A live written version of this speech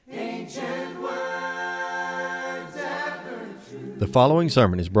The following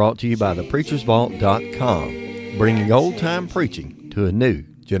sermon is brought to you by thepreachersvault.com, bringing old-time preaching to a new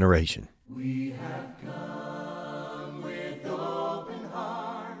generation. We have come with open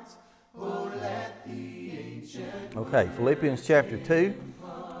hearts. Oh, let the ancient... Okay, Philippians chapter 2.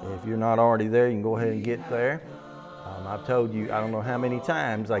 If you're not already there, you can go ahead and get there. I've told you, I don't know how many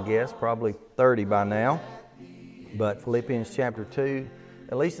times, I guess, probably 30 by now. But Philippians chapter 2,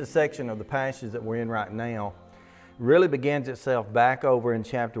 at least the section of the passage that we're in right now, really begins itself back over in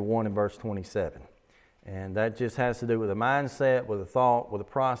chapter 1 and verse 27. And that just has to do with a mindset, with a thought, with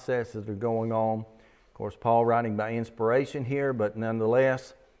the processes that are going on. Of course, Paul writing by inspiration here, but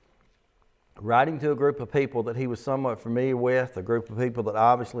nonetheless, writing to a group of people that he was somewhat familiar with, a group of people that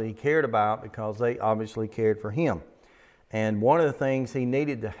obviously he cared about because they obviously cared for him. And one of the things he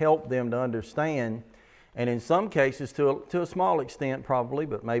needed to help them to understand, and in some cases to a small extent probably,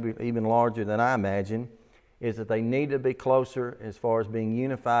 but maybe even larger than I imagine, is that they need to be closer as far as being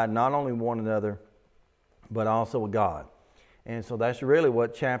unified, not only with one another, but also with God. And so that's really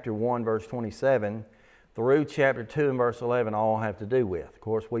what chapter 1, verse 27, through chapter 2 and verse 11 all have to do with. Of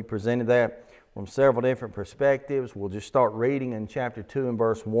course, we presented that from several different perspectives. We'll just start reading in chapter 2 and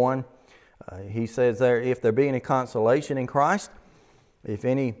verse 1. He says there, if there be any consolation in Christ, if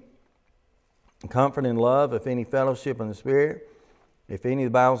any comfort in love, if any fellowship in the Spirit, if any of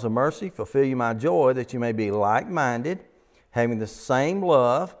the bowels of mercy, fulfill you my joy, that you may be like-minded, having the same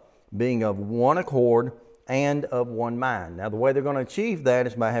love, being of one accord and of one mind. Now, the way they're going to achieve that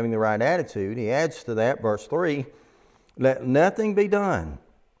is by having the right attitude. He adds to that, verse 3, let nothing be done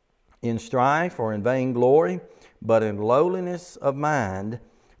in strife or in vain glory, but in lowliness of mind,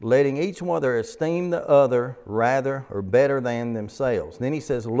 letting each one esteem the other rather or better than themselves. Then he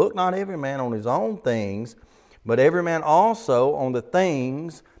says, look not every man on his own things, but every man also on the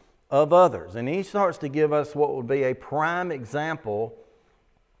things of others. And he starts to give us what would be a prime example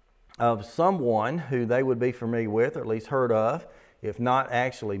of someone who they would be familiar with, or at least heard of, if not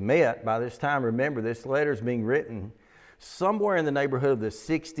actually met. By this time, remember, this letter is being written somewhere in the neighborhood of the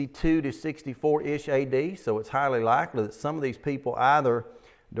 62 to 64-ish AD, so it's highly likely that some of these people either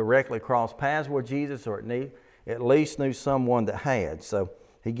directly crossed paths with Jesus or at least knew someone that had. So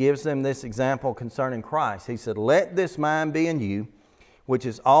he gives them this example concerning Christ. He said, let this mind be in you, which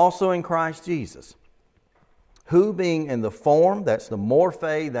is also in Christ Jesus, who being in the form, that's the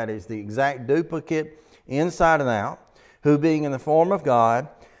morphe, that is the exact duplicate inside and out, who being in the form of God,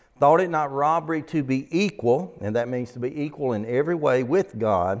 thought it not robbery to be equal, and that means to be equal in every way with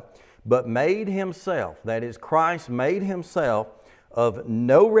God, but made himself, that is Christ made himself of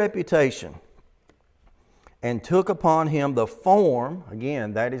no reputation, and took upon him the form,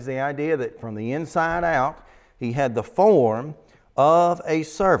 again, that is the idea that from the inside out, he had the form of a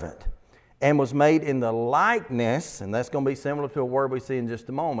servant, and was made in the likeness, and that's going to be similar to a word we see in just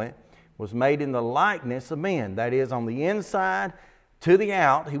a moment, was made in the likeness of men. That is, on the inside to the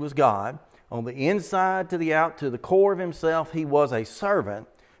out, he was God. On the inside to the out, to the core of himself, he was a servant.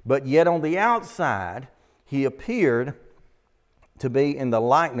 But yet on the outside, he appeared to be in the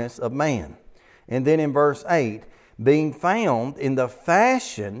likeness of man. And then in verse 8, being found in the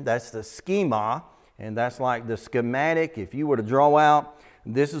fashion, that's the schema, and that's like the schematic. If you were to draw out,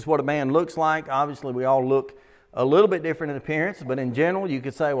 this is what a man looks like. Obviously, we all look a little bit different in appearance, but in general, you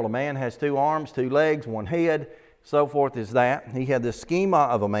could say, well, a man has 2 arms, 2 legs, 1 head, so forth is that. He had the schema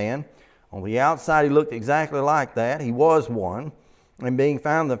of a man. On the outside, he looked exactly like that. He was one. And being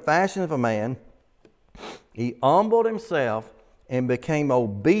found in the fashion of a man, he humbled himself and became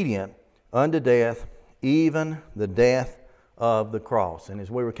obedient unto death, even the death of the cross. And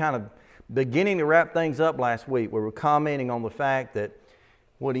as we were kind of beginning to wrap things up last week, we were commenting on the fact that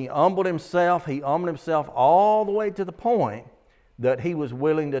when he humbled himself all the way to the point that he was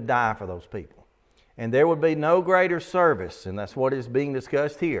willing to die for those people. And there would be no greater service, and that's what is being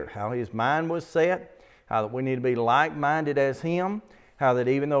discussed here, how his mind was set, how that we need to be like-minded as him, how that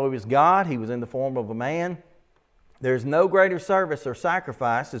even though he was God, he was in the form of a man. There's no greater service or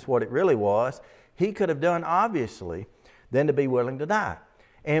sacrifice, is what it really was, he could have done, obviously, than to be willing to die.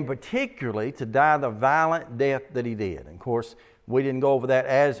 And particularly to die the violent death that he did. And of course, we didn't go over that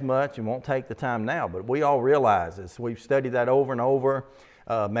as much and won't take the time now, but we all realize this. We've studied that over and over.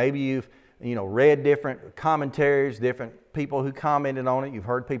 Maybe you've read different commentaries, different people who commented on it. You've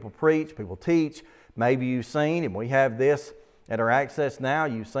heard people preach, people teach. Maybe you've seen, and we have this at our access now,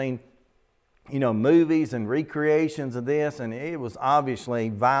 you've seen movies and recreations of this, and it was obviously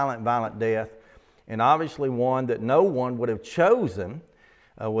violent death, and obviously one that no one would have chosen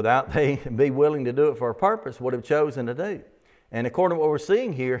without they be willing to do it for a purpose, would have chosen to do. And according to what we're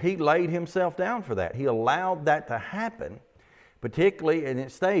seeing here, he laid himself down for that. He allowed that to happen particularly, and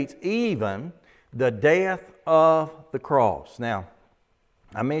it states, even the death of the cross. Now,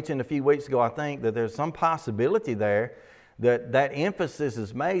 I mentioned a few weeks ago, I think, that there's some possibility there that emphasis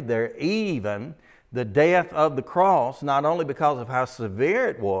is made there, even the death of the cross, not only because of how severe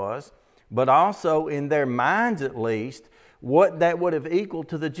it was, but also in their minds at least, what that would have equaled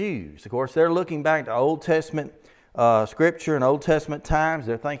to the Jews. Of course, they're looking back to Old Testament Scripture and Old Testament times.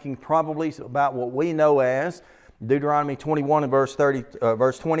 They're thinking probably about what we know as Deuteronomy 21 and verse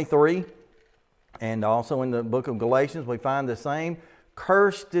 23. And also in the book of Galatians, we find the same.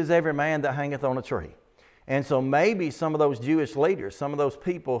 Cursed is every man that hangeth on a tree. And so maybe some of those Jewish leaders, some of those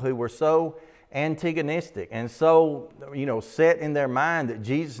people who were so antagonistic and so, set in their mind that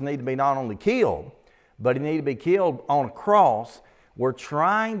Jesus needed to be not only killed, but he needed to be killed on a cross, were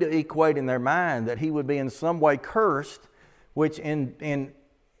trying to equate in their mind that he would be in some way cursed, which in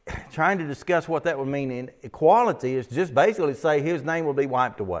trying to discuss what that would mean in equality is just basically to say his name will be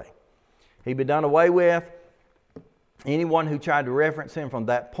wiped away. He'd be done away with. Anyone who tried to reference him from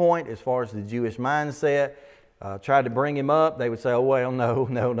that point, as far as the Jewish mindset, tried to bring him up, they would say, oh, well,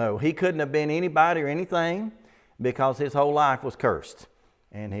 no. He couldn't have been anybody or anything because his whole life was cursed.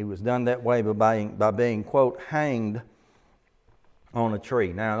 And he was done that way by being, quote, hanged on a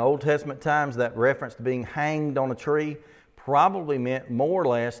tree. Now, in Old Testament times, that reference to being hanged on a tree probably meant more or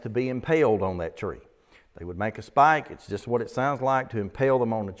less to be impaled on that tree. They would make a spike. It's just what it sounds like, to impale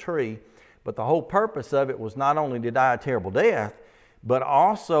them on a tree. But the whole purpose of it was not only to die a terrible death, but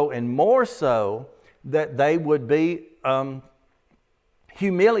also and more so that they would be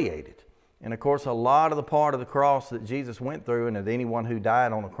humiliated. And of course, a lot of the part of the cross that Jesus went through, and that anyone who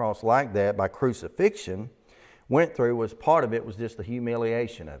died on a cross like that by crucifixion went through, was part of it was just the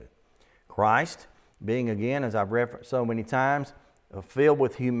humiliation of it. Christ, being again, as I've referenced so many times, filled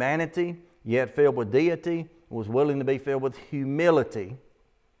with humanity, yet filled with deity, was willing to be filled with humility,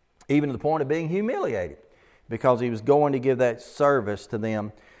 even to the point of being humiliated, because he was going to give that service to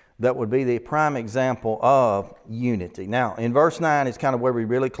them that would be the prime example of unity. Now, in verse 9 is kind of where we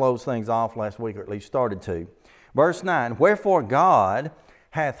really closed things off last week, or at least started to. Verse 9, wherefore God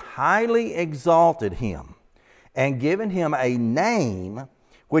hath highly exalted him, and given him a name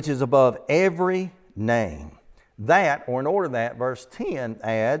which is above every name. That, or in order that, verse 10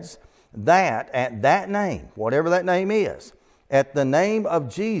 adds, that at that name, whatever that name is, at the name of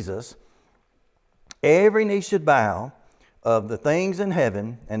Jesus, every knee should bow, of the things in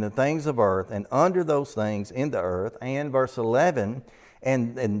heaven and the things of earth and under those things in the earth. And verse 11,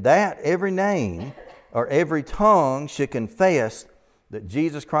 and that every name or every tongue should confess that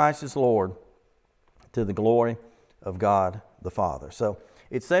Jesus Christ is Lord, to the glory of God the Father. So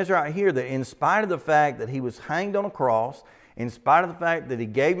it says right here that in spite of the fact that he was hanged on a cross, in spite of the fact that he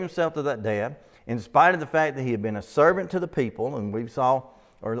gave himself to that death, in spite of the fact that he had been a servant to the people, and we saw,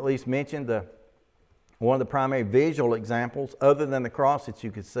 or at least mentioned, one of the primary visual examples other than the cross that you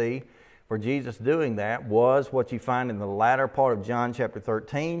could see for Jesus doing that was what you find in the latter part of John chapter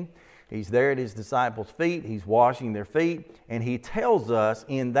 13. He's there at his disciples' feet. He's washing their feet. And he tells us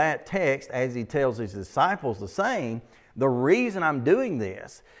in that text, as he tells his disciples the same, the reason I'm doing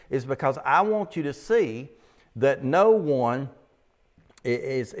this is because I want you to see that no one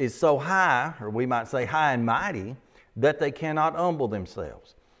is so high, or we might say high and mighty, that they cannot humble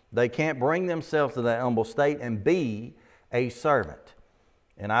themselves. They can't bring themselves to that humble state and be a servant.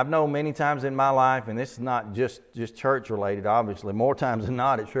 And I've known many times in my life, and this is not just church related, obviously, more times than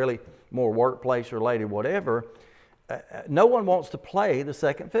not, it's really more workplace related, whatever. No one wants to play the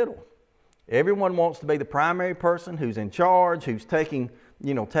second fiddle. Everyone wants to be the primary person who's in charge, who's taking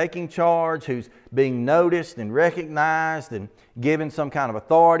charge, who's being noticed and recognized and given some kind of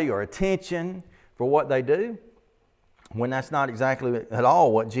authority or attention for what they do, when that's not exactly at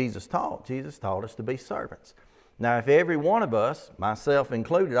all what Jesus taught. Jesus taught us to be servants. Now, if every one of us, myself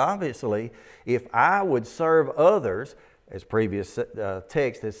included, obviously, if I would serve others, as previous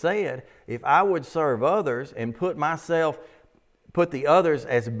text has said, if I would serve others and put the others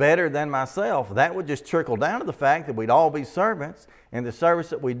as better than myself, that would just trickle down to the fact that we'd all be servants, and the service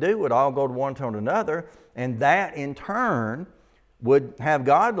that we do would all go to one to another, and that in turn would have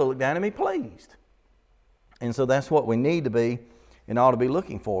God to look down and be pleased. And so that's what we need to be and ought to be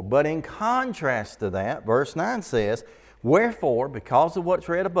looking for. But in contrast to that, verse 9 says, wherefore, because of what's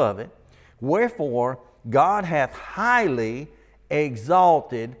read above it, wherefore God hath highly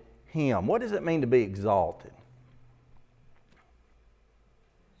exalted him. What does it mean to be exalted?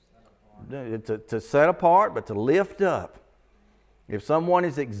 To set apart, but to lift up. If someone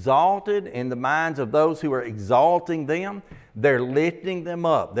is exalted in the minds of those who are exalting them, they're lifting them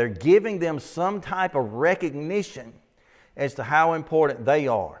up. They're giving them some type of recognition as to how important they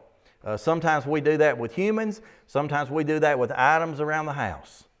are. Sometimes we do that with humans. Sometimes we do that with items around the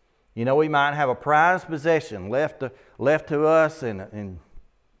house. You know, we might have a prized possession left to us and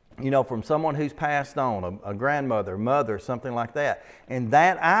from someone who's passed on, a grandmother, mother, something like that. And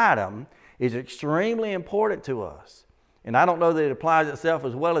that item is extremely important to us. And I don't know that it applies itself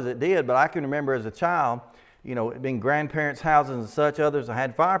as well as it did, but I can remember as a child, being grandparents' houses and such, others that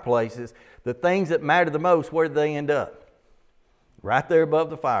had fireplaces, the things that mattered the most, where did they end up? Right there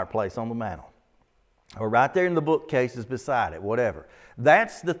above the fireplace on the mantle. Or right there in the bookcases beside it, whatever.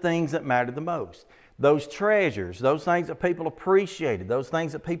 That's the things that mattered the most. Those treasures, those things that people appreciated, those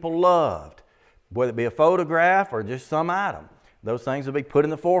things that people loved, whether it be a photograph or just some item, those things would be put in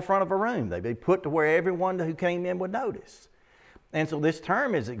the forefront of a room. They'd be put to where everyone who came in would notice. And so this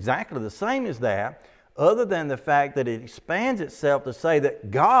term is exactly the same as that, other than the fact that it expands itself to say that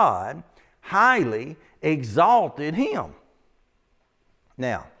God highly exalted him.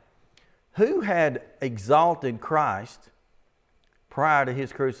 Now, who had exalted Christ prior to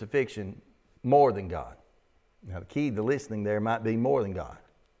his crucifixion more than God? Now, the key to listening there might be more than God.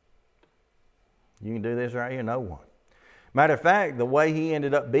 You can do this right here, no one. Matter of fact, the way he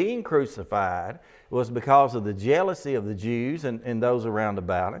ended up being crucified was because of the jealousy of the Jews and those around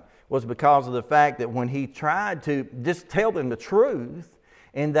about it, was because of the fact that when he tried to just tell them the truth,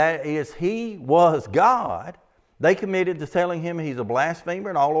 and that is he was God, they committed to telling him he's a blasphemer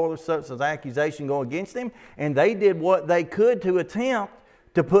and all other sorts of accusation going against him, and they did what they could to attempt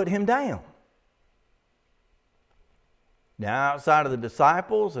to put him down. Now, outside of the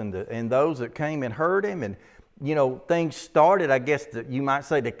disciples and those that came and heard him, and things started, I guess you might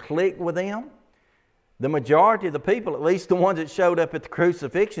say, to click with them. The majority of the people, at least the ones that showed up at the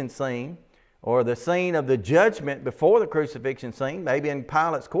crucifixion scene, or the scene of the judgment before the crucifixion scene, maybe in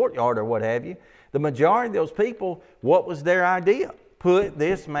Pilate's courtyard or what have you, the majority of those people, what was their idea? Put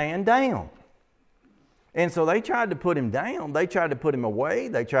this man down. And so they tried to put him down. They tried to put him away.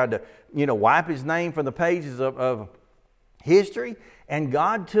 They tried to, wipe his name from the pages of history. And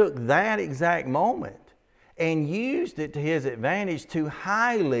God took that exact moment and used it to his advantage to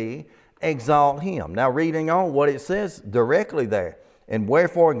highly exalt him. Now, reading on what it says directly there. And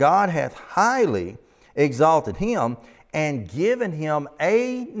wherefore God hath highly exalted him and given him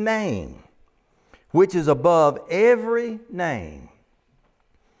a name which is above every name.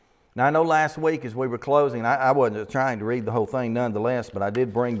 Now, I know last week as we were closing, I wasn't trying to read the whole thing nonetheless, but I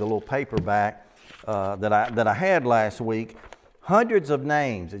did bring the little paper back that I had last week. Hundreds of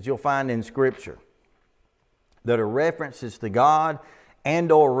names that you'll find in Scripture that are references to God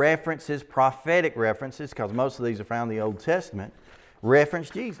and or references, prophetic references, because most of these are found in the Old Testament, reference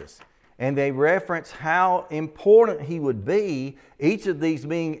Jesus. And they reference how important he would be, each of these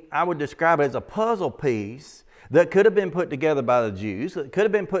being, I would describe it as a puzzle piece that could have been put together by the Jews, that could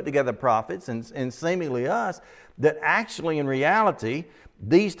have been put together by prophets and seemingly us, that actually in reality,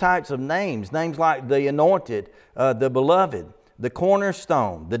 these types of names like the Anointed, the Beloved, the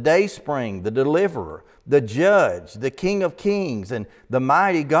Cornerstone, the Dayspring, the Deliverer, the Judge, the King of Kings, and the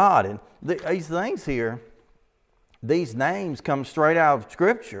Mighty God. And these things here, these names come straight out of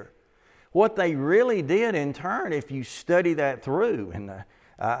Scripture. What they really did in turn, if you study that through, and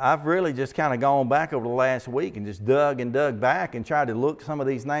I've really just kind of gone back over the last week and just dug back and tried to look some of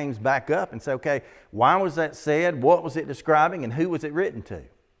these names back up and say, okay, why was that said? What was it describing? And who was it written to?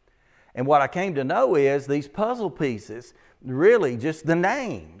 And what I came to know is these puzzle pieces, really just the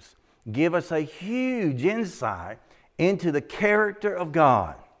names, give us a huge insight into the character of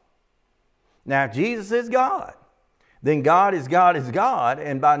God. Now, if Jesus is God, then God is God is God,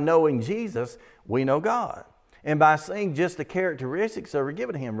 and by knowing Jesus, we know God. And by seeing just the characteristics that are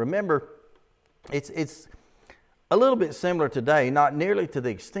given to him. Remember, it's a little bit similar today, not nearly to the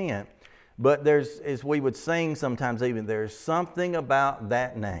extent, but there's, as we would sing sometimes even, there's something about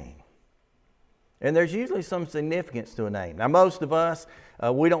that name. And there's usually some significance to a name. Now, most of us,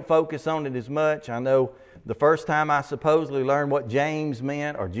 we don't focus on it as much. I know the first time I supposedly learned what James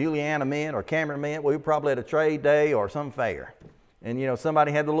meant or Juliana meant or Cameron meant, we were probably at a trade day or some fair. And,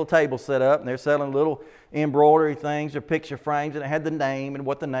 somebody had the little table set up and they're selling little embroidery things or picture frames, and it had the name and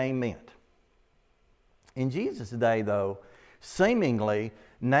what the name meant. In Jesus' day, though, seemingly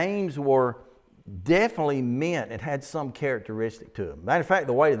names were definitely meant, it had some characteristic to them. Matter of fact,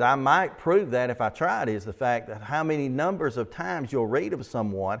 the way that I might prove that if I tried is the fact that how many numbers of times you'll read of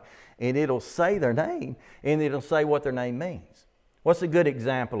someone and it'll say their name and it'll say what their name means. What's a good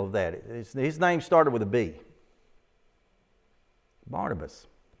example of that? His name started with a B. Barnabas.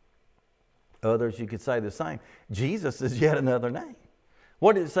 Others you could say the same. Jesus is yet another name.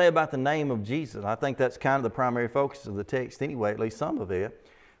 What did it say about the name of Jesus? I think that's kind of the primary focus of the text anyway, at least some of it.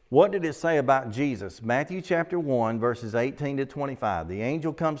 What did it say about Jesus? Matthew chapter 1, verses 18 to 25. The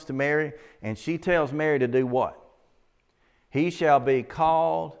angel comes to Mary, and she tells Mary to do what? He shall be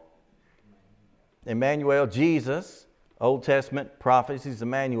called Emmanuel, Jesus. Old Testament prophecies,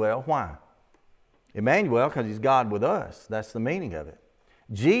 Emmanuel. Why? Emmanuel, because He's God with us. That's the meaning of it.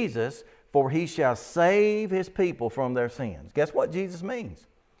 Jesus, for He shall save His people from their sins. Guess what Jesus means?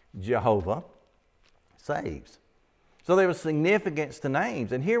 Jehovah saves. So there was significance to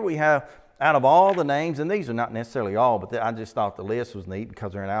names. And here we have, out of all the names, and these are not necessarily all, but I just thought the list was neat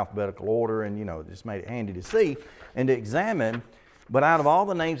because they're in alphabetical order, and it just made it handy to see and to examine. But out of all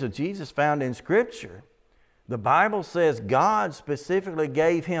the names of Jesus found in Scripture, the Bible says God specifically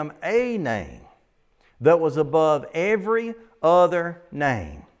gave Him a name that was above every other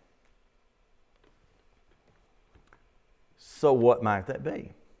name. So what might that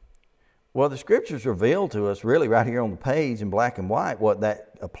be? Well, the Scriptures reveal to us really right here on the page in black and white what that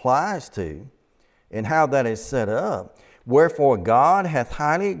applies to and how that is set up. Wherefore God hath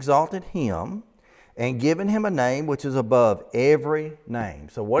highly exalted Him and given Him a name which is above every name.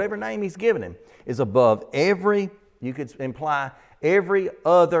 So whatever name He's given Him is above every, you could imply, every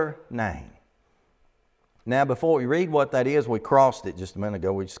other name. Now, before we read what that is, we crossed it just a minute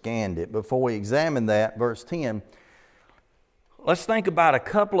ago. We scanned it. Before we examine that, verse 10, let's think about a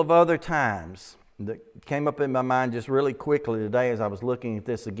couple of other times that came up in my mind just really quickly today as I was looking at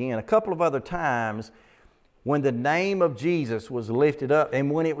this again. A couple of other times when the name of Jesus was lifted up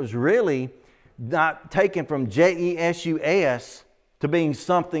and when it was really not taken from Jesus to being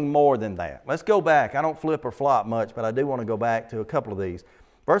something more than that. Let's go back. I don't flip or flop much, but I do want to go back to a couple of these.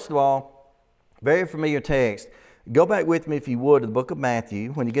 First of all, very familiar text. Go back with me, if you would, to the book of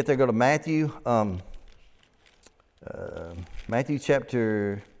Matthew. When you get there, go to Matthew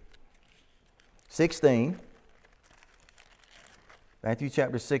chapter 16. Matthew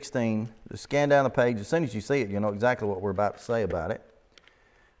chapter 16. Just scan down the page. As soon as you see it, you'll know exactly what we're about to say about it.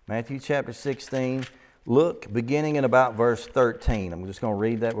 Matthew chapter 16. Look, beginning in about verse 13. I'm just going to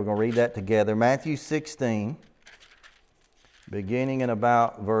read that. We're going to read that together. Matthew 16, beginning in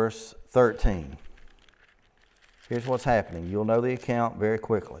about verse 13. Here's what's happening. You'll know the account very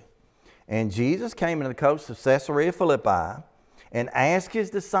quickly. And Jesus came into the coast of Caesarea Philippi and asked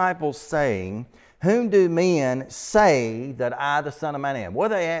His disciples, saying, Whom do men say that I, the Son of Man, am?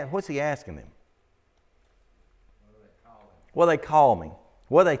 What's He asking them? What do they call me?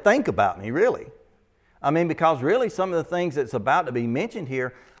 What do they think about me, really? I mean, because really some of the things that's about to be mentioned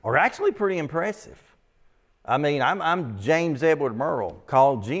here are actually pretty impressive. I mean, I'm James Edward Murrell,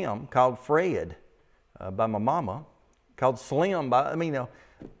 called Jim, called Fred by my mama, called Slim by, doesn't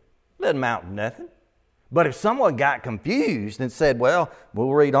amount to nothing. But if someone got confused and said, well,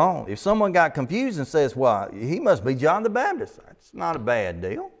 we'll read on. If someone got confused and says, well, he must be John the Baptist, that's not a bad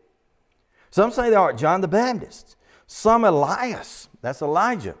deal. Some say they are John the Baptist. Some Elias, that's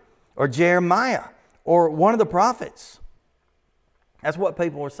Elijah, or Jeremiah, or one of the prophets. That's what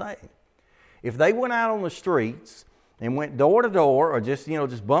people are saying. If they went out on the streets and went door to door, or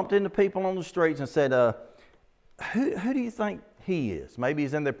just bumped into people on the streets and said, who do you think he is? Maybe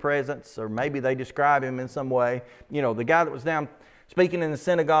he's in their presence, or maybe they describe him in some way. The guy that was down speaking in the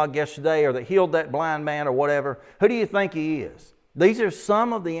synagogue yesterday, or that healed that blind man, or whatever. Who do you think he is? These are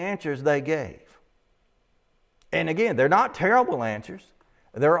some of the answers they gave. And again, they're not terrible answers.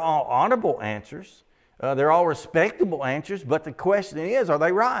 They're all honorable answers. They're all respectable answers. But the question is, are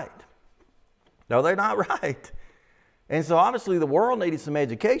they right? No, they're not right. And so obviously the world needed some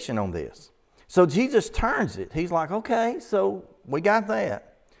education on this. So Jesus turns it. He's like, okay, so we got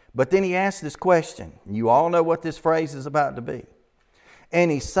that. But then He asks this question. You all know what this phrase is about to be.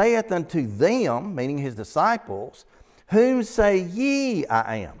 And He saith unto them, meaning His disciples, Whom say ye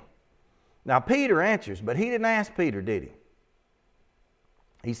I am? Now Peter answers, but he didn't ask Peter, did he?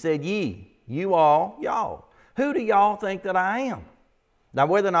 He said, ye, you all, y'all. Who do y'all think that I am? Now,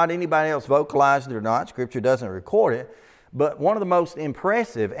 whether or not anybody else vocalized it or not, Scripture doesn't record it, but one of the most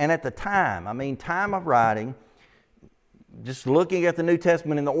impressive, and at the time, time of writing, just looking at the New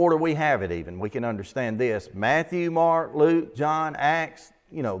Testament in the order we have it even, we can understand this. Matthew, Mark, Luke, John, Acts,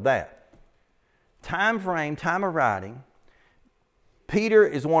 that. Time frame, time of writing. Peter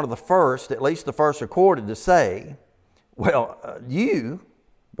is one of the first, at least the first recorded, to say, you,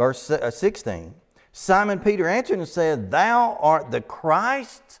 verse 16, Simon Peter answered and said, Thou art the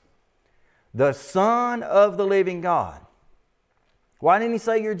Christ, the Son of the living God. Why didn't He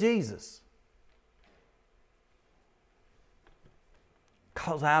say you're Jesus?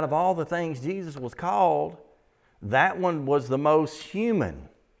 Because out of all the things Jesus was called, That one was the most human.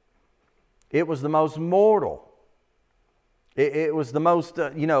 It was the most mortal. It was the most,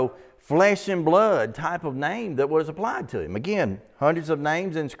 flesh and blood type of name that was applied to him. Again, hundreds of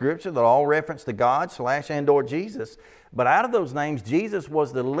names in Scripture that all reference to God / or Jesus. But out of those names, Jesus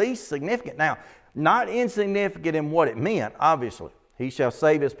was the least significant. Now, not insignificant in what it meant, obviously. He shall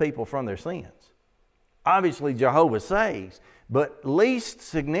save his people from their sins. Obviously, Jehovah saves. But least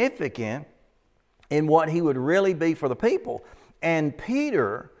significant in what he would really be for the people. And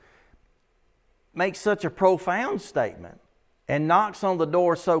Peter makes such a profound statement and knocks on the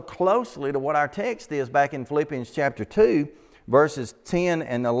door so closely to what our text is back in Philippians chapter 2, verses 10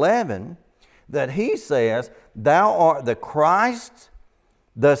 and 11, that he says, "Thou art the Christ,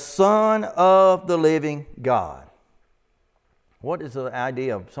 the Son of the living God." What is the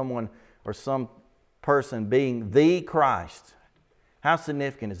idea of someone or some person being the Christ? How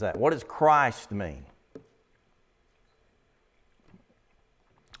significant is that? What does Christ mean?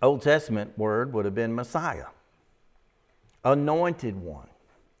 Old Testament word would have been Messiah, anointed one.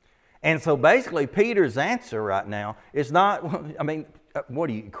 And so basically Peter's answer right now is not, what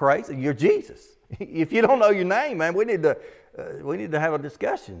are you, crazy? You're Jesus. If you don't know your name, man, we need to have a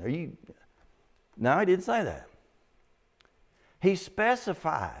discussion. No, he didn't say that. He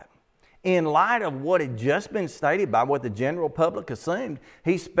specified, in light of what had just been stated by what the general public assumed,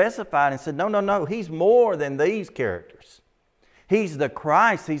 he specified and said, no, he's more than these characters. He's the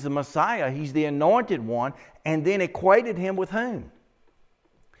Christ, he's the Messiah, he's the anointed one, and then equated him with whom?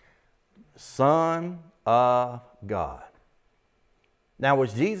 Son of God. Now,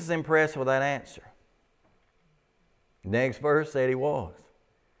 was Jesus impressed with that answer? Next verse said he was.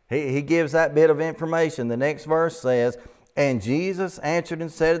 He gives that bit of information. The next verse says, "And Jesus answered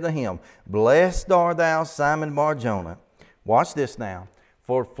and said unto him, Blessed art thou, Simon Bar-Jonah." Watch this now.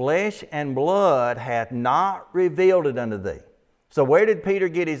 "For flesh and blood hath not revealed it unto thee." So where did Peter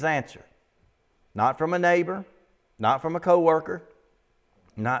get his answer? Not from a neighbor, not from a co-worker,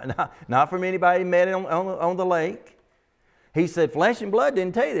 not from anybody he met on the lake. He said flesh and blood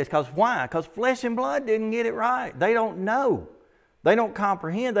didn't tell you this. Because why? Because flesh and blood didn't get it right. They don't know. They don't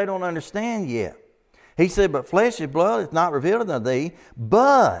comprehend. They don't understand yet. He said, "But flesh and blood is not revealed unto thee,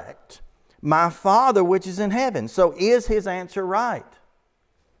 but my Father which is in heaven." So is his answer right?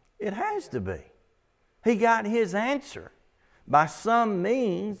 It has to be. He got his answer by some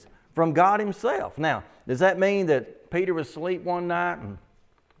means from God himself. Now, does that mean that Peter was asleep one night and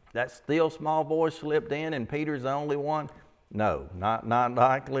that still small voice slipped in and Peter's the only one? No, not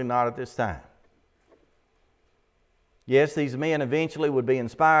likely, not at this time. Yes, these men eventually would be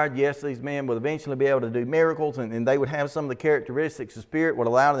inspired. Yes, these men would eventually be able to do miracles, and they would have some of the characteristics the Spirit would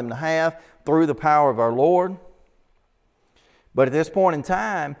allow them to have through the power of our Lord. But at this point in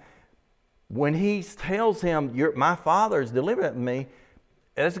time, when he tells him, "My Father is delivered to me,"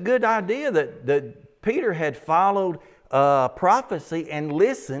 it's a good idea that Peter had followed prophecy and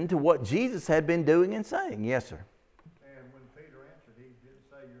listened to what Jesus had been doing and saying. Yes, sir. And when Peter answered, he didn't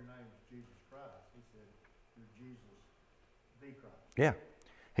say your name is Jesus Christ. He said you're Jesus the Christ. Yeah.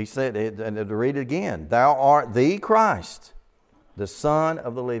 He said, and to read it again, "Thou art the Christ, the Son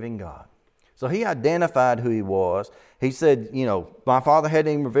of the living God." So he identified who he was. He said, "My Father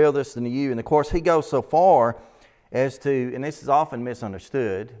hadn't even revealed this to you." And of course, he goes so far as to, and this is often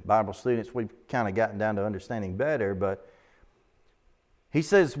misunderstood, Bible students, we've kind of gotten down to understanding better, but he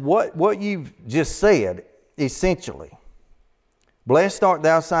says what you've just said, essentially. "Blessed art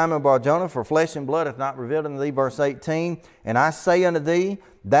thou, Simon Bar-Jonah, for flesh and blood hath not revealed unto thee," verse 18, "And I say unto thee,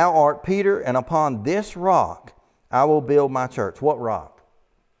 thou art Peter, and upon this rock I will build my church." What rock?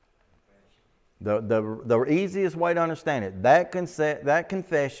 The easiest way to understand it, that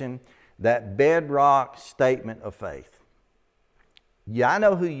confession, that bedrock statement of faith. Yeah, I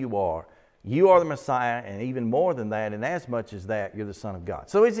know who you are. You are the Messiah, and even more than that, and as much as that, you're the Son of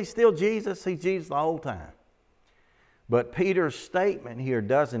God. So is he still Jesus? He's Jesus the whole time. But Peter's statement here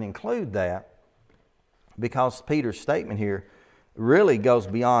doesn't include that, because Peter's statement here really goes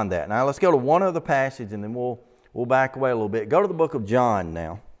beyond that. Now let's go to one other passage, and then we'll back away a little bit. Go to the book of John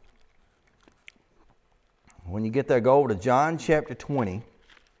now. When you get there, go over to John chapter 20.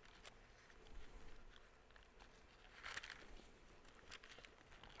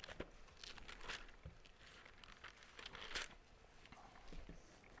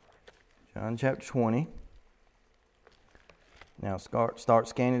 John chapter 20. Now start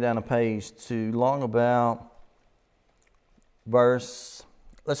scanning down a page to long about verse,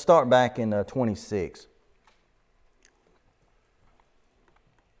 let's start back in 26.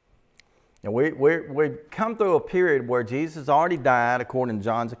 Now we've come through a period where Jesus has already died, according to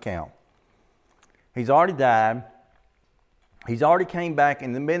John's account. He's already died. He's already came back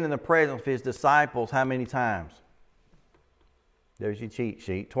and been in the presence of his disciples how many times? There's your cheat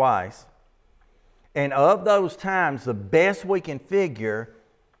sheet, twice. And of those times, the best we can figure,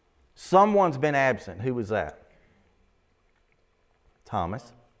 someone's been absent. Who was that?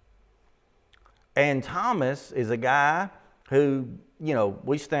 Thomas. And Thomas is a guy who,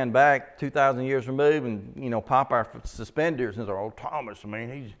 we stand back 2,000 years removed and, pop our suspenders and say, oh, Thomas,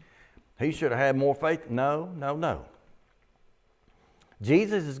 he should have had more faith. No.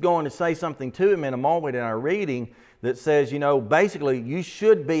 Jesus is going to say something to him in a moment in our reading that says, basically you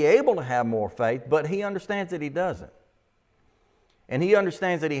should be able to have more faith, but he understands that he doesn't. And he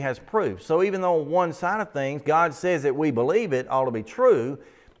understands that he has proof. So even though on one side of things, God says that we believe it ought to be true,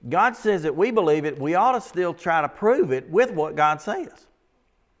 God says that we believe it, we ought to still try to prove it with what God says.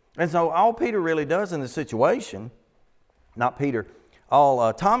 And so all Peter really does in the situation,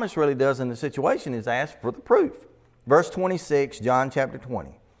 all Thomas really does in the situation is ask for the proof. Verse 26, John chapter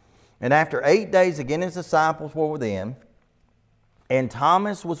 20. And after 8 days again his disciples were within, and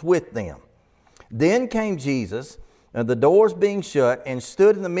Thomas was with them. Then came Jesus, and the doors being shut, and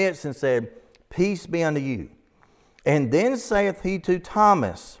stood in the midst and said, Peace be unto you. And then saith he to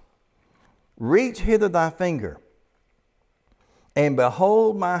Thomas, Reach hither thy finger, and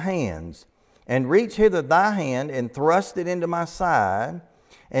behold my hands, and reach hither thy hand, and thrust it into my side,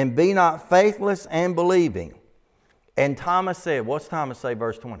 and be not faithless and believing. And Thomas said, what's Thomas say,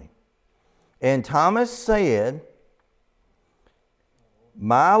 verse 20? And Thomas said,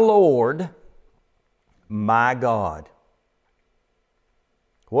 My Lord, my God.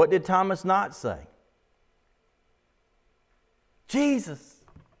 What did Thomas not say? Jesus,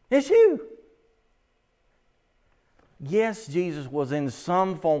 it's you. Yes, Jesus was in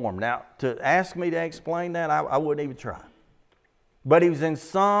some form. Now, to ask me to explain that, I wouldn't even try. But he was in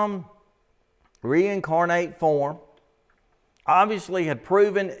some reincarnate form. Obviously had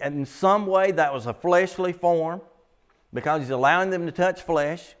proven in some way that was a fleshly form because he's allowing them to touch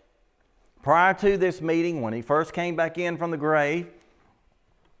flesh. Prior to this meeting, when he first came back in from the grave,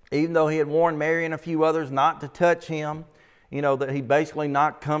 even though he had warned Mary and a few others not to touch him, that he basically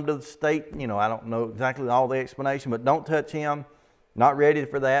not come to the state, I don't know exactly all the explanation, but don't touch him, not ready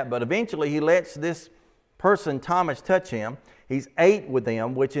for that. But eventually he lets this person, Thomas, touch him. He's ate with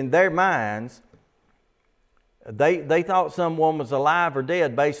them, which in their minds, they thought someone was alive or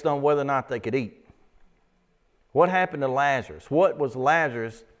dead based on whether or not they could eat. What happened to Lazarus? What was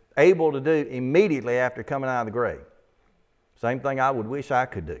Lazarus able to do immediately after coming out of the grave? Same thing I would wish I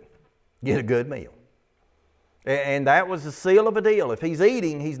could do. Get a good meal. And that was the seal of a deal. If he's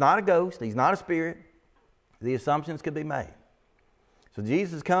eating, he's not a ghost. He's not a spirit. The assumptions could be made. So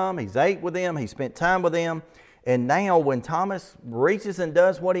Jesus come, he's ate with them, he spent time with them. And now when Thomas reaches and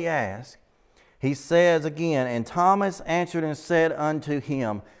does what he asks, he says again, And Thomas answered and said unto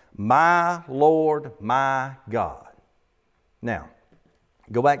him, My Lord, my God. Now,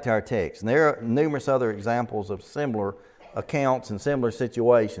 go back to our text. And there are numerous other examples of similar accounts and similar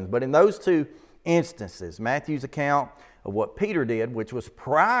situations. But in those two instances, Matthew's account of what Peter did, which was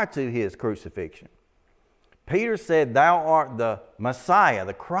prior to his crucifixion, Peter said, Thou art the Messiah,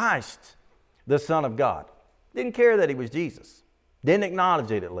 the Christ, the Son of God. Didn't care that he was Jesus. Didn't acknowledge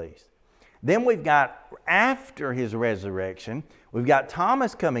it at least. Then we've got, after his resurrection, we've got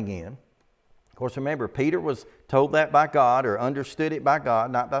Thomas coming in. Of course, remember, Peter was told that by God or understood it by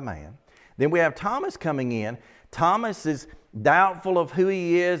God, not by man. Then we have Thomas coming in. Thomas is doubtful of who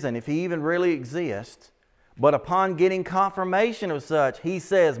he is and if he even really exists. But upon getting confirmation of such, he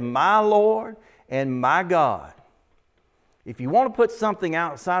says, My Lord and my God. If you want to put something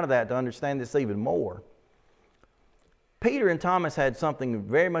outside of that to understand this even more, Peter and Thomas had something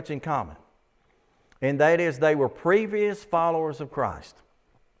very much in common. And that is they were previous followers of Christ.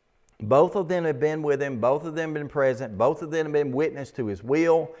 Both of them had been with him. Both of them had been present. Both of them had been witness to his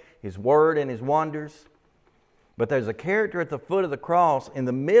will, his word, and his wonders. But there's a character at the foot of the cross in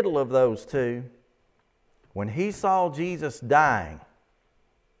the middle of those two. When he saw Jesus dying,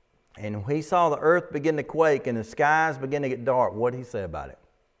 and he saw the earth begin to quake and the skies begin to get dark, what did he say about it?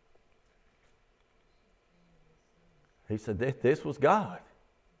 He said, this was God.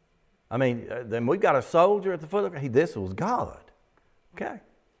 I mean, then we've got a soldier at the foot of the cross. This was God. Okay.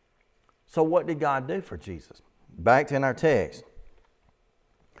 So what did God do for Jesus? Back to in our text.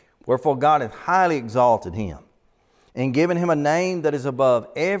 Wherefore God hath highly exalted him, and given him a name that is above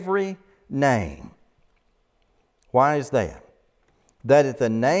every name. Why is that? That at the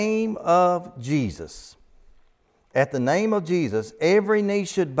name of Jesus, every knee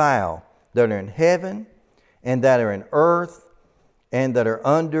should bow that are in heaven, and that are in earth, and that are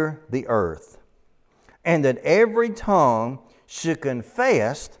under the earth. And that every tongue should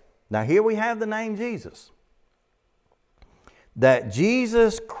confess, now here we have the name Jesus, that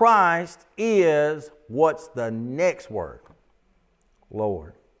Jesus Christ is, what's the next word?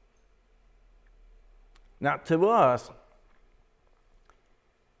 Lord. Now to us,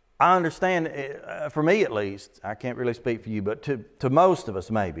 I understand, for me at least, I can't really speak for you, but to most of us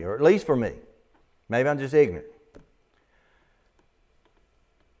maybe, or at least for me, maybe I'm just ignorant.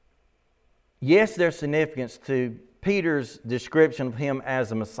 Yes, there's significance to Peter's description of him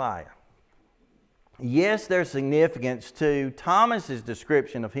as a Messiah. Yes, there's significance to Thomas's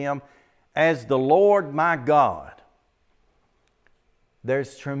description of him as the Lord my God.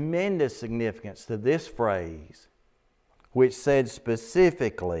 There's tremendous significance to this phrase, which said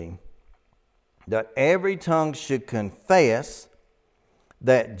specifically that every tongue should confess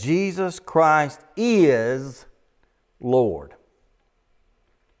that Jesus Christ is Lord.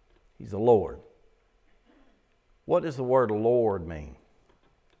 He's the Lord. What does the word Lord mean?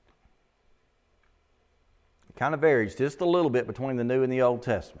 It kind of varies just a little bit between the New and the Old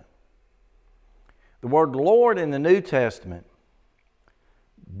Testament. The word Lord in the New Testament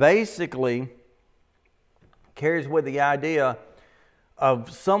basically carries with the idea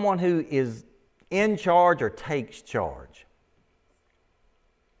of someone who is in charge or takes charge.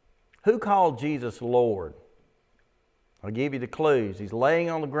 Who called Jesus Lord? I'll give you the clues. He's laying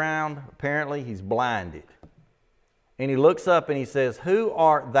on the ground. Apparently, he's blinded. And he looks up and he says, "Who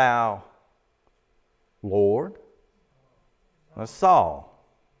art thou, Lord?" That's Saul.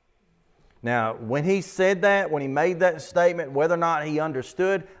 Now, when he said that, when he made that statement, whether or not he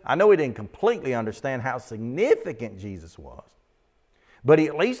understood, I know he didn't completely understand how significant Jesus was. But he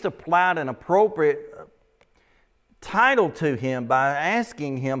at least applied an appropriate title to him by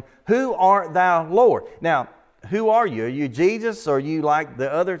asking him, "Who art thou, Lord?" Now, who are you? Are you Jesus? Or are you like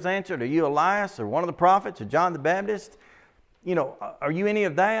the others answered? Are you Elias or one of the prophets or John the Baptist? You know, are you any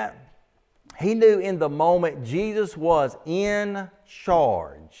of that? He knew in the moment Jesus was in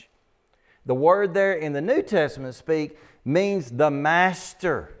charge. The word there in the New Testament speak means the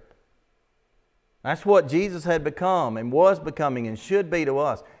master. That's what Jesus had become and was becoming and should be to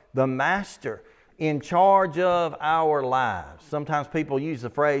us. The master in charge of our lives. Sometimes people use the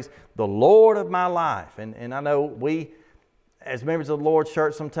phrase, the Lord of my life. And I know we, as members of the Lord's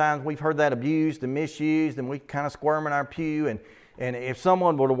church, sometimes we've heard that abused and misused, and we kind of squirm in our pew. And if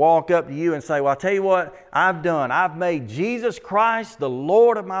someone were to walk up to you and say, "Well, I'll tell you what I've made Jesus Christ the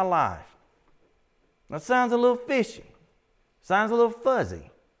Lord of my life." That sounds a little fishy. Sounds a little fuzzy.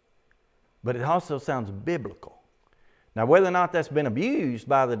 But it also sounds biblical. Now, whether or not that's been abused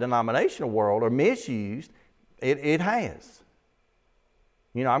by the denominational world or misused, it has.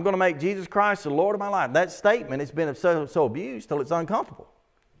 You know, I'm going to make Jesus Christ the Lord of my life. That statement has been so abused till it's uncomfortable.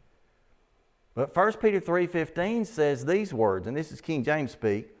 But 1 Peter 3:15 says these words, and this is King James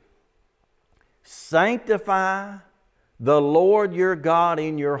speak, "Sanctify the Lord your God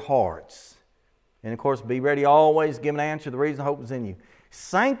in your hearts." And of course, be ready always to give an answer to the reason hope is in you.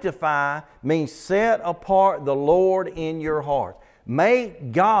 Sanctify means set apart the Lord in your heart.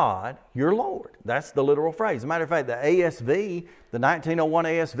 Make God your Lord. That's the literal phrase. As a matter of fact, the ASV, the 1901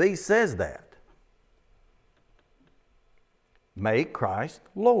 ASV says that. Make Christ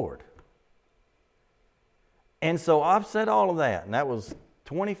Lord. And so I've said all of that, and that was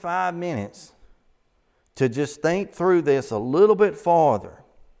 25 minutes to just think through this a little bit farther.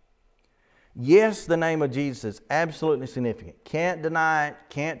 Yes, the name of Jesus is absolutely significant. Can't deny it,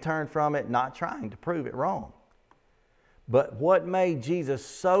 can't turn from it, not trying to prove it wrong. But what made Jesus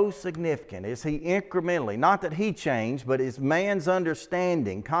so significant is he incrementally, not that he changed, but his man's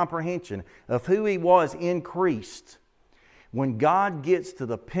understanding, comprehension of who he was increased. When God gets to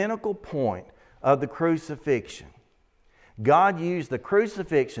the pinnacle point of the crucifixion, God used the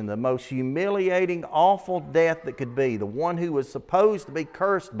crucifixion, the most humiliating, awful death that could be, the one who was supposed to be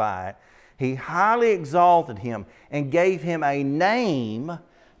cursed by it. He highly exalted him and gave him a name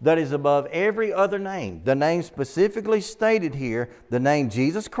that is above every other name. The name specifically stated here, the name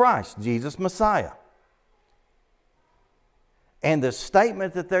Jesus Christ, Jesus Messiah. And the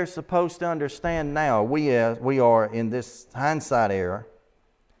statement that they're supposed to understand now, we are in this hindsight era,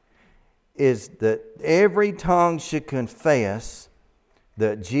 is that every tongue should confess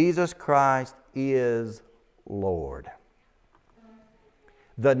that Jesus Christ is Lord.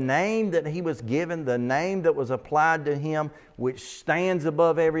 The name that he was given, the name that was applied to him, which stands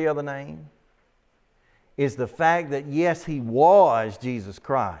above every other name, is the fact that yes, he was Jesus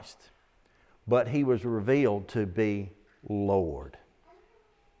Christ, but he was revealed to be Lord.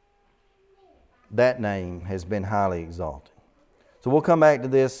 That name has been highly exalted. So we'll come back to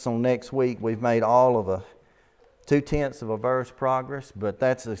this on next week. We've made all of 2/10 of a verse progress, but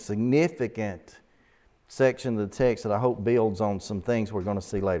that's a significant section of the text that I hope builds on some things we're going to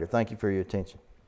see later. Thank you for your attention.